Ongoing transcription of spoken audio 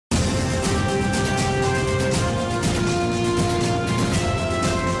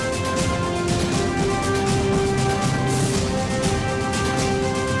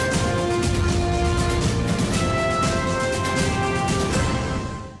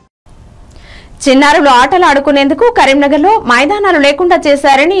చిన్నారులు ఆటలు ఆడుకునేందుకు కరీంనగర్లో మైదానాలు లేకుండా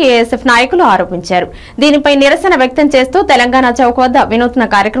చేశారని ఏఎస్ఎఫ్ నాయకులు ఆరోపించారు. దీనిపై నిరసన వ్యక్తం చేస్తూ తెలంగాణ చౌక్ వద్ద వినూత్న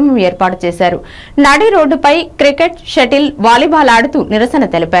కార్యక్రమం ఏర్పాటు చేశారు. నడి రోడ్డుపై క్రికెట్, షటిల్, వాలీబాల్ ఆడుతూ నిరసన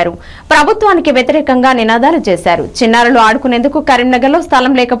తెలిపారు. ప్రభుత్వానికి వ్యతిరేకంగా నినాదాలు చేశారు. చిన్నారులు ఆడుకునేందుకు కరీంనగర్లో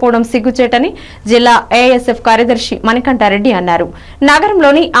స్థలం లేకపోవడం సిగ్గుచేటని జిల్లా ఏఎస్ఎఫ్ కార్యదర్శి మణికంఠారెడ్డి అన్నారు.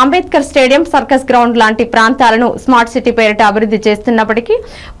 నగరంలోని అంబేద్కర్ స్టేడియం, సర్కస్ గ్రౌండ్ లాంటి ప్రాంతాలను స్మార్ట్ సిటీ పేరిట అభివృద్ధి చేస్తున్నప్పటికీ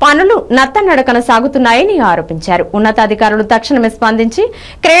పనులు నత్తనడక సాగుతున్నాయని ఆరోపించారు. ఉన్నతాధికారులు తక్షణమే స్పందించి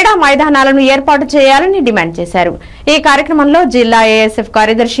క్రీడా మైదానాలను ఏర్పాటు చేయాలని డిమాండ్ చేశారు. ఈ కార్యక్రమంలో జిల్లా ఏఎస్ఎఫ్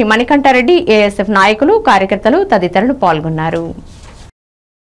కార్యదర్శి మణికంఠారెడ్డి, ఏఎస్ఎఫ్ నాయకులు, కార్యకర్తలు తదితరులు పాల్గొన్నారు.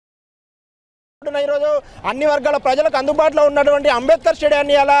 అన్ని వర్గాల ప్రజలకు అందుబాటులో ఉన్నటువంటి అంబేద్కర్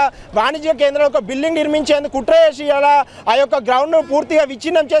స్టేడియాన్ని అలా వాణిజ్య కేంద్రం ఒక బిల్డింగ్ నిర్మించేందుకు కుట్ర చేసి అలా ఆ యొక్క గ్రౌండ్ పూర్తిగా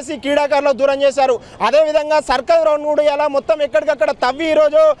విచ్ఛిన్నం చేసి క్రీడాకారులు దూరం చేశారు. అదేవిధంగా సర్కల్ గ్రౌండ్ కూడా ఇలా మొత్తం ఎక్కడికక్కడ తవ్వి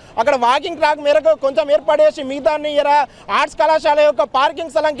ఈరోజు అక్కడ వాకింగ్ ట్రాక్ మేరకు కొంచెం ఏర్పాటు చేసి మిగతాన్ని ఇలా ఆర్ట్స్ కళాశాల యొక్క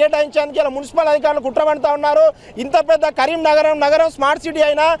పార్కింగ్ స్థలం కేటాయించేందుకు ఇలా మున్సిపల్ అధికారులు కుట్ర పడుతూ ఉన్నారు. ఇంత పెద్ద నగరం స్మార్ట్ సిటీ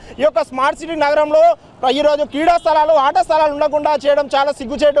అయినా ఈ యొక్క స్మార్ట్ సిటీ నగరంలో ఈరోజు క్రీడా స్థలాలు, ఆట స్థలాలు ఉండకుండా చేయడం చాలా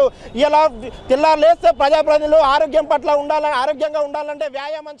సిగ్గుచేటు. ఇలా తెల్లారు లేస్తే ప్రజాప్రతినిధులు ఆరోగ్యం పట్ల ఆరోగ్యంగా ఉండాలంటే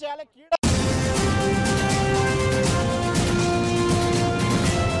వ్యాయామం చేయాలి.